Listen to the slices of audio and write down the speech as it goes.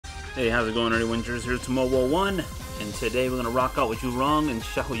Hey, how's it going, everyone? Jerz here to Mobile 1, and today we're going to rock out with Yurong and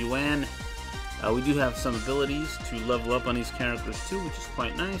Xiao Yuan. We do have some abilities to level up on these characters too, which is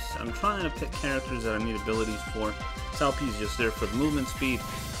quite nice. I'm trying to pick characters that I need abilities for. Cao P is just there for the movement speed,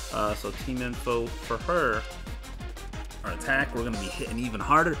 so team info for her. Our attack, we're going to be hitting even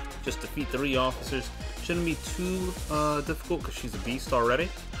harder. Just defeat 3 officers. Shouldn't be too difficult because she's a beast already.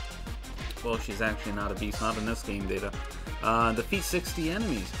 Well, she's actually not a beast, not in this game data. Defeat 60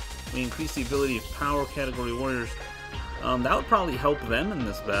 enemies. We increase the ability of power category warriors. That would probably help them in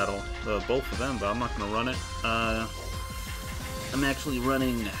this battle, both of them, but I'm not going to run it. I'm actually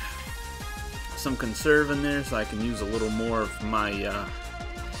running some conserve in there so I can use a little more of my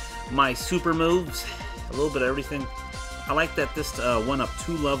my super moves, a little bit of everything. I like that this went up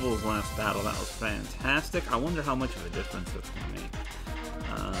 2 levels last battle. That was fantastic. I wonder how much of a difference that's going to make.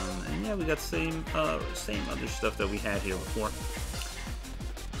 And yeah, we got same other stuff that we had here before.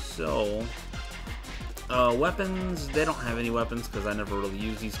 So, weapons, they don't have any weapons because I never really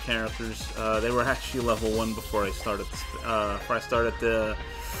use these characters. They were actually level 1 before I started the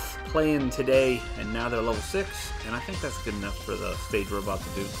playing today, and now they're level 6, and I think that's good enough for the stage we're about to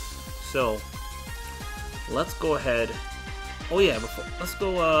do. So, let's go ahead. Oh yeah, let's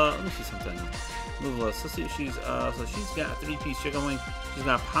go, let me see something. Move list. Let's see if she's, so she's got a 3-piece chicken wing. She's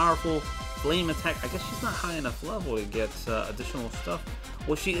got powerful flame attack. I guess she's not high enough level to get additional stuff.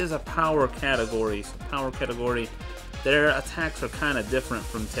 Well, she is a power category. So power category, their attacks are kind of different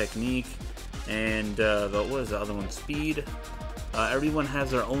from technique and what is the other one? Speed. Everyone has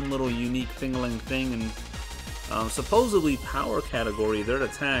their own little unique thingling thing, and supposedly power category, their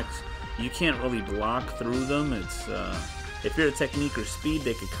attacks, you can't really block through them. It's if you're a technique or speed,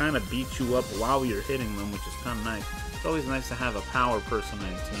 they could kind of beat you up while you're hitting them, which is kind of nice. It's always nice to have a power person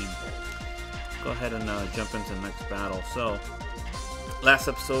on your team. Go ahead and jump into the next battle. So, last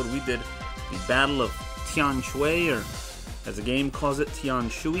episode we did the Battle of Tian Shui, or as the game calls it, Tian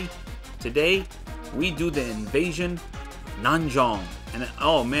Shui. Today we do the invasion of Nan Zhong. And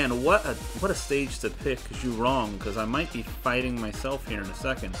oh man, what a stage to pick. You're wrong, because I might be fighting myself here in a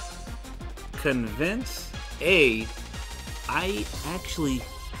second. Convince A. I actually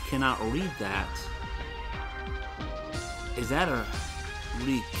cannot read that. Is that a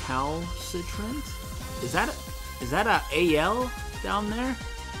recalcitrant? Is that a AL down there?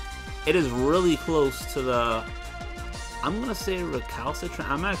 It is really close to the, I'm gonna say recalcitrant.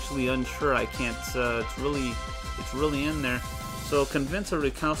 I'm actually unsure. I can't. It's really in there. So convince a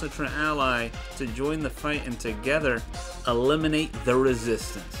recalcitrant ally to join the fight and together eliminate the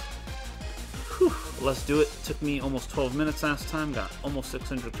resistance. Whew, let's do it. Took me almost 12 minutes last time. Got almost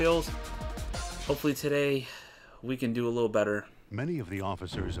 600 kills. Hopefully today we can do a little better. Many of the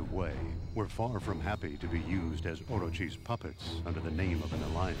officers of Wei were far from happy to be used as Orochi's puppets under the name of an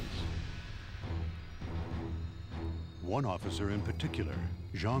alliance. One officer in particular,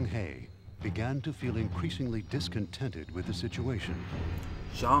 Zhang He, began to feel increasingly discontented with the situation.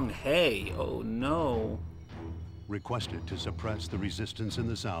 Zhang He, oh no. Requested to suppress the resistance in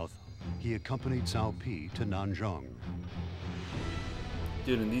the south, he accompanied Cao Pi to Nan Zhong.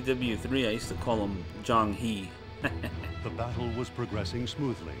 Dude, in Ep.3 I used to call him Zhang He. The battle was progressing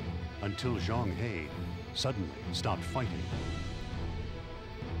smoothly until Zhang He suddenly stopped fighting.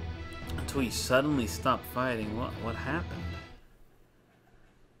 Until he suddenly stopped fighting? What happened?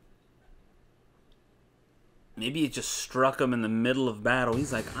 Maybe it just struck him in the middle of battle.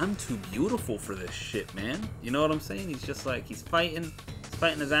 He's like, I'm too beautiful for this shit, man. You know what I'm saying? He's just like, he's fighting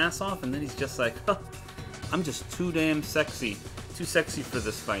his ass off, and then he's just like, huh, I'm just too damn sexy. Too sexy for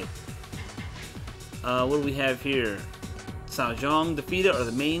this fight. What do we have here? Cao Zhong defeated, or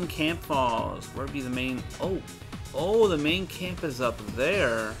the main camp falls. Where be the main? Oh, the main camp is up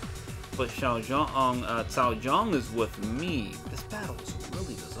there. But Cao Zhong is with me. This battle is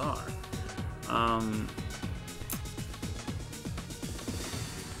really bizarre.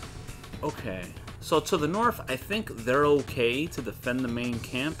 Okay. So to the north, I think they're okay to defend the main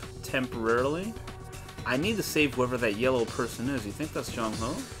camp temporarily. I need to save whoever that yellow person is. You think that's Zhang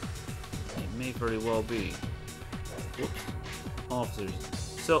Ho? It may very well be. Whoops. Officers.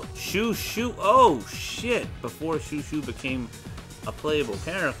 So, Shu. Oh, shit. Before Shu became a playable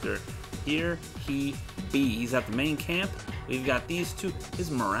character, here he be. He's at the main camp. We've got these two. His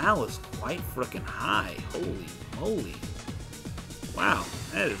morale is quite freaking high. Holy moly. Wow.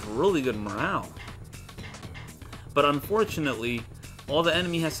 That is really good morale. But unfortunately, all the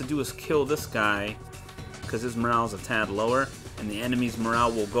enemy has to do is kill this guy, because his morale is a tad lower, and the enemy's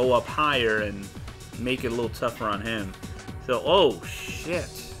morale will go up higher and make it a little tougher on him. So, oh shit.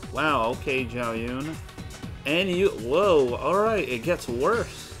 Wow, okay, Zhao Yun. And you, whoa, alright, it gets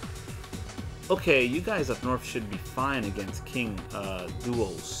worse. Okay, you guys up north should be fine against King Duo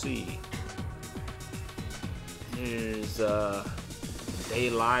C. Here's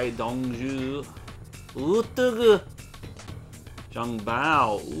Deilai Dongju, Utug,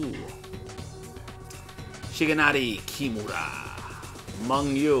 Zhangbao, ooh, Shigenari Kimura,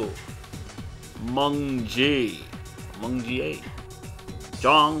 Meng Yu, Meng Ji,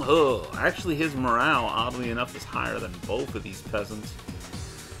 Zhang He. Actually, his morale, oddly enough, is higher than both of these peasants.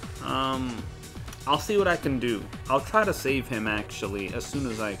 I'll see what I can do. I'll try to save him, actually, as soon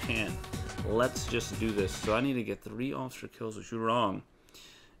as I can. Let's just do this. So I need to get 3 officer kills with Zhurong.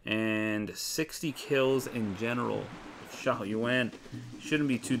 And 60 kills in general. Xiao Yuan shouldn't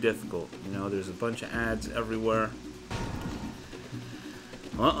be too difficult. You know, there's a bunch of ads everywhere.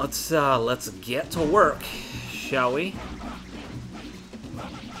 Well, let's get to work, shall we?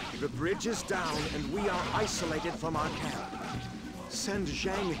 The bridge is down and we are isolated from our camp. Send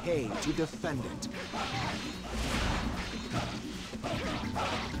Zhang He to defend it.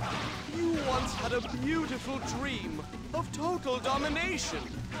 You once had a beautiful dream of total domination.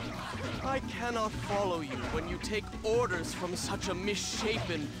 I cannot follow you when you take orders from such a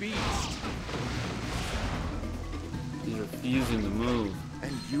misshapen beast. He's refusing to move.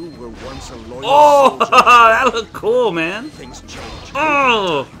 And you were once a loyal soldier. soldier. That looked cool, man. Things change.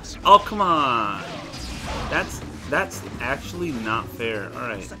 Oh, come on. That's actually not fair. All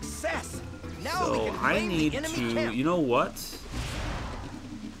right. Success. Now So I need to. You know what?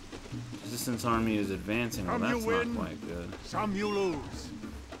 Resistance army is advancing. Well, that's not quite good. Some you lose.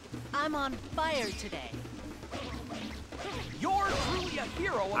 I'm on fire today. You're truly a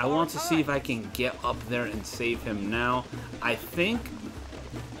hero of I want to see if I can get up there and save him now. I think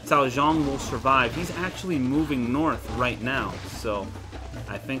Cao Zhang will survive. He's actually moving north right now, so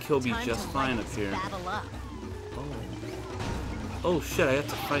I think he'll be just fine up here. Oh shit, I have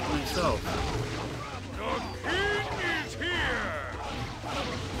to fight myself. The king is here.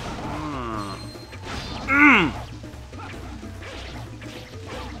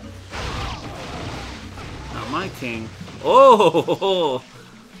 Not my king. Oh,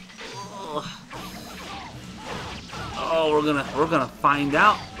 we're gonna find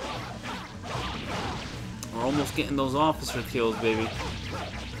out. We're almost getting those officer kills, baby.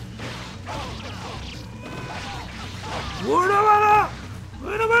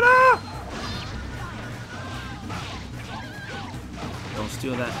 Don't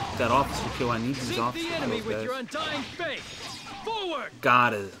steal that officer kill. I need these officer kills, guys. undying faith. Forward.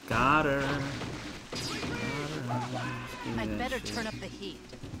 Got her. I'd better turn up the heat.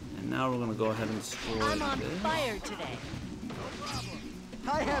 And now we're gonna go ahead and destroy I'm on this. fire today.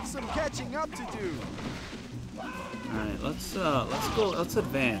 I have some catching up to do. Alright, let's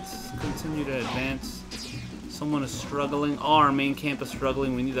advance. Continue to advance. Someone is struggling. Oh, our main camp is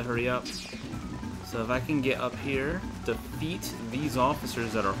struggling. We need to hurry up. So if I can get up here, defeat these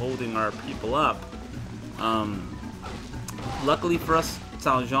officers that are holding our people up. Luckily for us,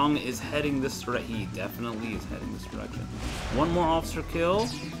 Cao Zhang is heading this direction. He definitely is heading this direction. One more officer kill.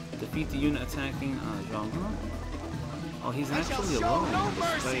 Defeat the unit attacking Zhang. Oh, he's actually alone.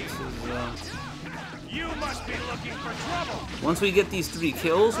 Despite his, You must be looking for trouble. Once we get these 3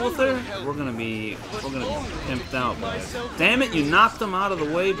 kills with her, we're gonna be pimped out, guys. Damn it, you knocked them out of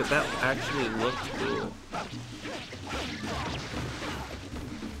the way, but that actually looked cool.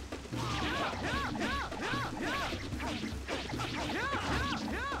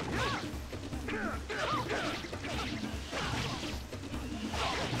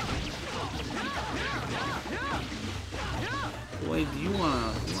 Boy, do you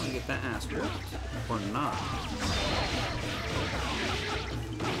wanna get that ass whooped or not?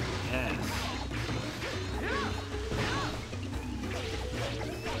 Yes.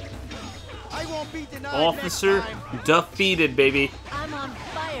 I won't be denied. Officer defeated, baby. I'm on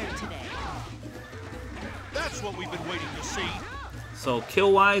fire today. That's what we've been waiting to see. So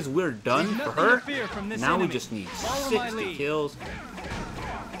kill-wise, we're done for her. Now we just need 60 kills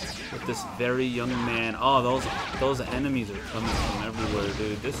with this very young man. Oh, those enemies are coming from everywhere,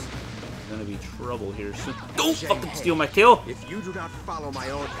 dude. This is gonna be trouble here soon. Don't fucking steal my kill! If you do not follow my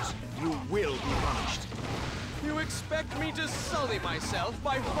orders, you will be punished. You expect me to sully myself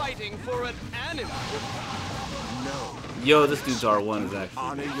by fighting for an animal? No. Yo, this dude's R1 is actually.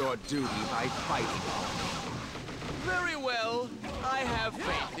 Honor your duty by fighting. Very well. I have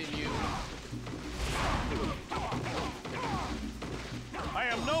faith in you. I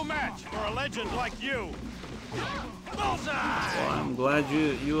am no match for a legend like you. Bullseye! Well, I'm glad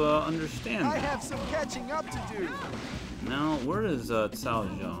you understand I that. have some catching up to do. Now, where is Cao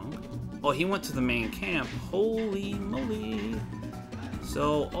Zhang? Oh, he went to the main camp. Holy moly.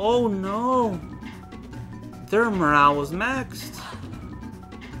 So, oh no! Their morale was maxed.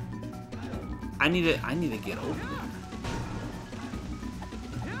 I need to get over there.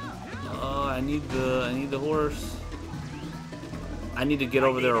 Oh, I need the horse. I need to get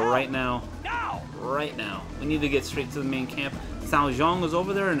over there right now. Right now. We need to get straight to the main camp. Nan Zhong is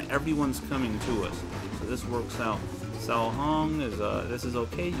over there and everyone's coming to us. So this works out. Nan Zhong is this is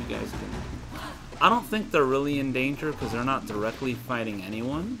okay, you guys can. I don't think they're really in danger because they're not directly fighting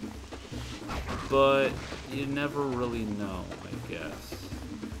anyone. But you never really know, I guess.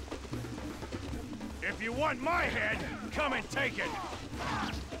 If you want my head, come and take it.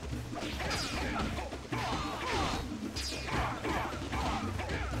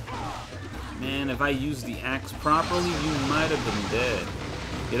 Man, if I used the axe properly, you might have been dead.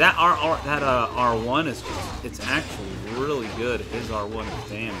 Yeah, that R1 is just—it's actually really good. His R1 is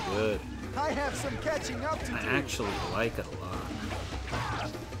damn good. I have some catching up to do. I actually like it a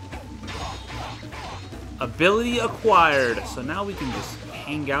lot. Ability acquired. So now we can just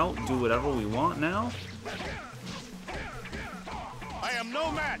hang out, do whatever we want now. I am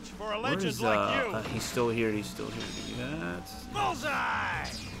no match for a legend Where's, like you. he's still here. He's still here. Do that. Bullseye!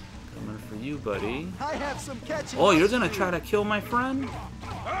 Coming for you, buddy. I have some catching Oh, up you're to gonna do. try to kill my friend?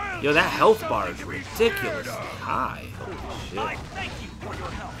 Yo, that health bar is ridiculously high. Holy shit. Thank you for your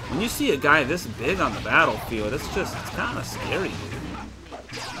help. When you see a guy this big on the battlefield, it's kind of scary, dude.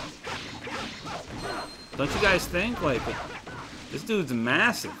 Don't you guys think? Like, this dude's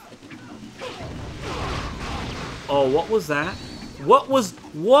massive. Oh, what was that? What?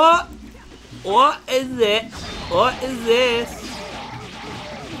 What is it? What is this?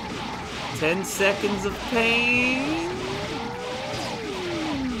 10 seconds of pain.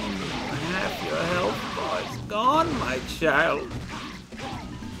 Half your health bar is gone, my child.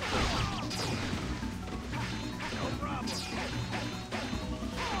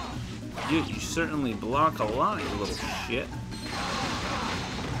 You certainly block a lot, you little shit.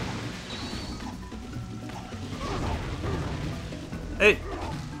 Hey!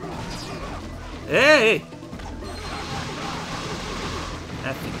 Hey!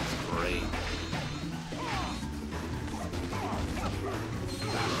 That thing is great.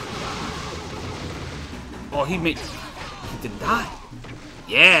 Oh, he didn't die.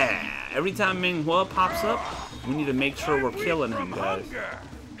 Yeah! Every time Ming Hua pops up, we need to make sure we're killing him, guys.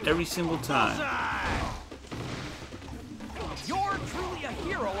 Every single time. You're truly a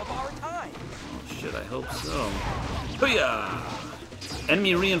hero of our time. Oh shit, I hope so. Hoo-yah!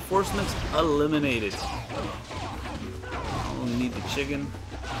 Enemy reinforcements eliminated. Only need the chicken.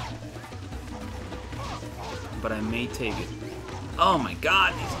 But I may take it. Oh my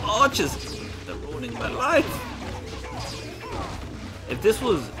god, these archers! They're ruining my life! If this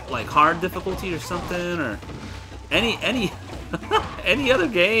was like hard difficulty or something, or any any other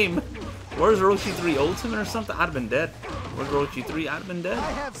game, where's Orochi 3 Ultimate or something? I'd have been dead. Where's Orochi 3? I'd have been dead.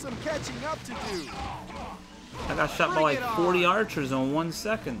 I have some catching up to do. I got shot by like 40 archers in 1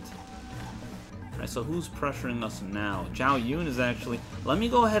 second. Alright, so who's pressuring us now? Zhao Yun is actually... Let me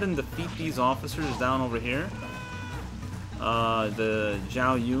go ahead and defeat these officers down over here. The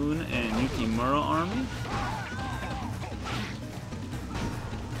Zhao Yun and Yukimura army.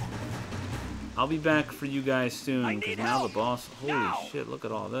 I'll be back for you guys soon, because now the boss... Holy shit, look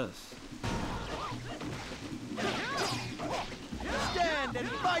at all this. Stand and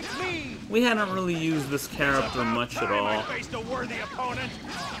fight me. We hadn't really used this character much at all. I faced a worthy opponent.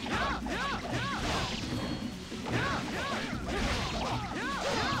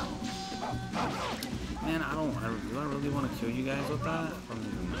 Man, do I really want to kill you guys with that? I don't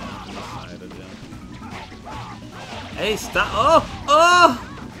even know on the side of them. Hey, stop! Oh! Oh!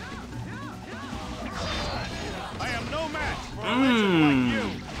 I am no match for a legend like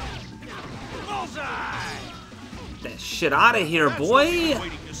you. Bullseye! That shit out of here, boy!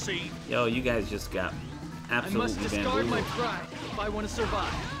 Waiting to see. Yo, you guys just got absolutely I must discard my bamboozled. pride if I want to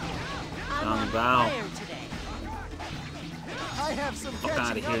survive. I'm Zhang on Bao. fire today. I have some Fuck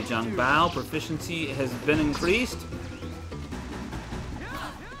out of catching here, up to Zhang do. Bao. Proficiency has been increased.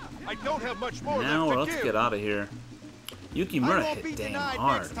 I don't have much more Now left to let's give. get out of here. I Yukimura won't be hit damn denied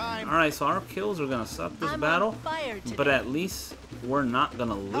hard. next time. Alright, so our kills are gonna suck this I'm battle, on fire today. but at least we're not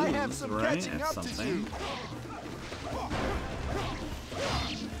gonna I have lose, some right? catching At up to something. do.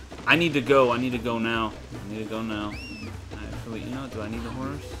 I need to go. I need to go now. I need to go now. Actually, you know, do I need the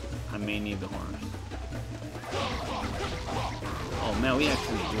horse? I may need the horse. Oh man, we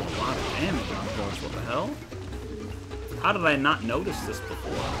actually do a lot of damage on the horse. What the hell? How did I not notice this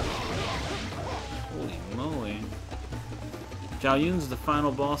before? Holy moly. Zhao Yun's the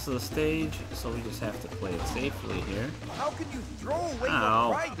final boss of the stage, so we just have to play it safely here. How can you throw away Ow.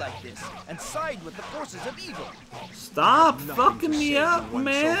 your pride like this and side with the forces of evil? Stop Nothing fucking to me say up, when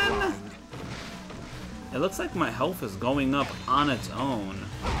one so man! blind. It looks like my health is going up on its own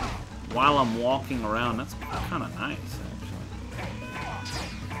while I'm walking around. That's kind of nice, actually.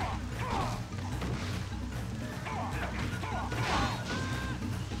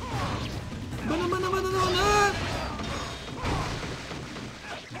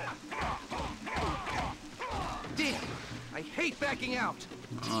 Damn! I hate backing out.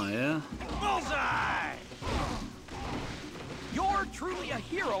 Oh, yeah? Bullseye! You're truly a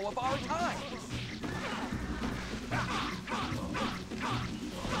hero of our times.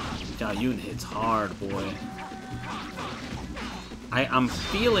 Zhao Yun hits hard, boy. I'm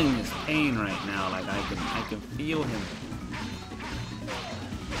feeling his pain right now. Like I can feel him.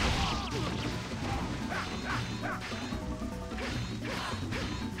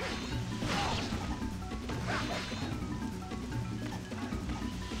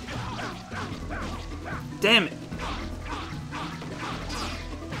 Damn it!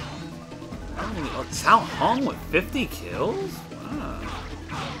 Oh, Cao Hong with 50 kills? Wow.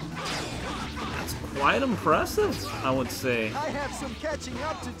 That's quite impressive, I would say. I have some catching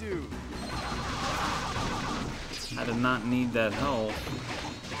up to do. I did not need that help.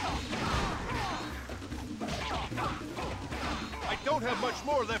 I don't have much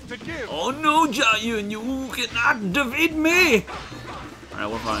more left to give. Oh no, Zhao Yun, you cannot defeat me! Alright,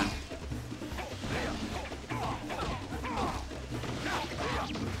 we're fine.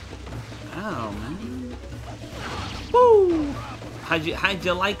 Ow, man. Woo! How'd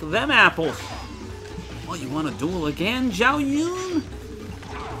you like them apples? Oh, you want to duel again, Zhao Yun?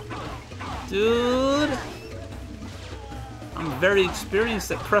 Dude. I'm very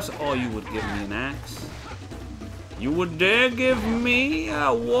experienced at press. Oh, you would give me an axe? You would dare give me,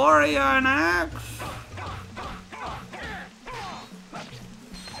 a warrior, an axe?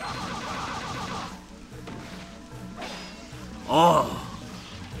 Oh.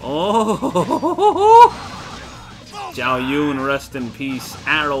 Oh. Zhao Yun, rest in peace.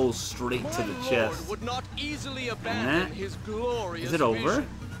 Arrows straight to the My chest. lord would not easily that? abandon his glorious Is it over? vision.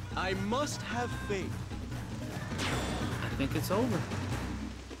 I must have faith. I think it's over.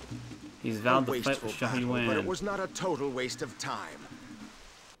 He's vowed to fight Wasteful with Zhao battle, but it Yuan. was not a total waste of time.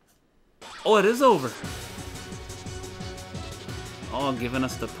 Oh, it is over. Oh, giving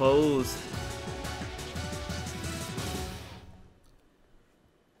us the pose.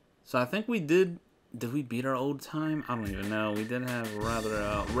 So I think we did we beat our old time? I don't even know. We did have rather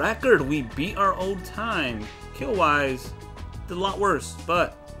a record. We beat our old time. Kill-wise, did a lot worse,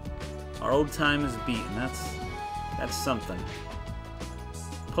 but our old time is beaten. That's something.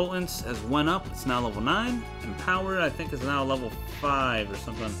 Potence has went up. It's now level 9. And power, I think, is now level 5 or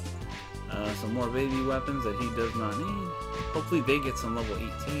something. Some more baby weapons that he does not need. Hopefully they get some level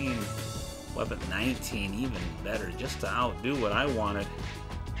 18. Weapon 19, even better. Just to outdo what I wanted.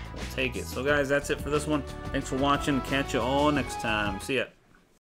 We'll take it. So guys, that's it for this one. Thanks for watching. Catch you all next time. See ya.